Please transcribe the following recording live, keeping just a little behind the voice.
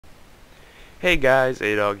Hey guys,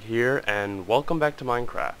 MrAdoggS here, and welcome back to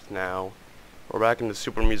Minecraft. Now, we're back in the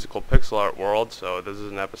Super Musical Pixel Art world, so this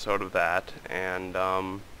is an episode of that, and,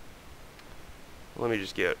 let me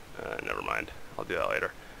just get, never mind, I'll do that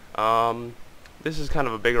later. This is kind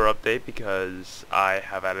of a bigger update because I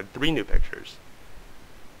have added 3 new pictures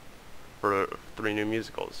for 3 new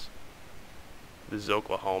musicals. This is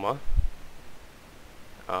Oklahoma,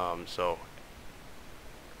 so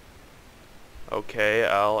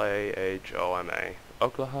Oklahoma,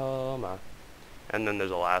 Oklahoma, and then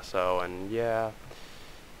there's a lasso, and yeah,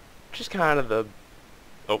 just kind of the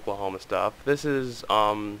Oklahoma stuff. This is,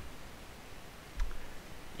 you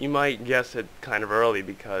might guess it kind of early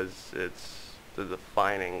because it's the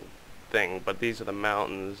defining thing, but these are the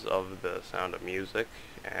mountains of the Sound of Music,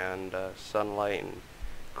 and sunlight and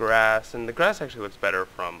grass, and the grass actually looks better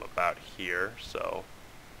from about here, so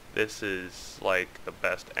this is like the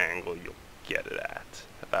best angle you'll get it at,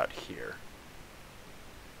 about here.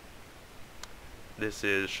 This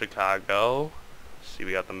is Chicago. See,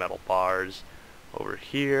 we got the metal bars over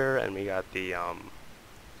here, and we got the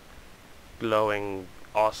glowing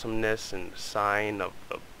awesomeness and sign of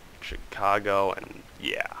the Chicago, and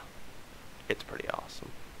yeah, it's pretty awesome.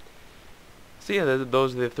 So yeah,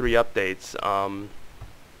 those are the 3 updates. I'm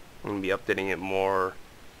going to be updating it more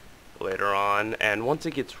later on, and once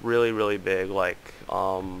it gets really big, like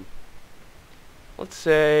let's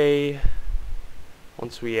say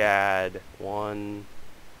once we add 1,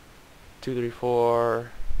 2, 3,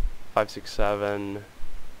 4, 5, 6, 7,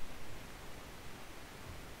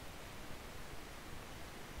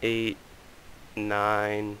 8,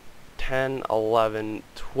 9, 10, 11,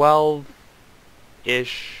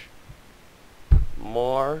 12-ish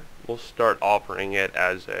more, we'll start offering it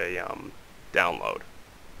as a download.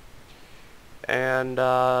 And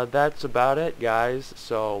that's about it, guys.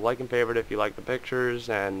 So like and favorite if you like the pictures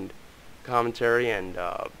and commentary and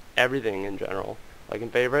everything in general. Like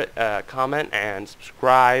and favorite, comment and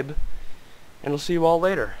subscribe, and we'll see you all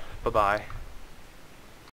later. Bye bye.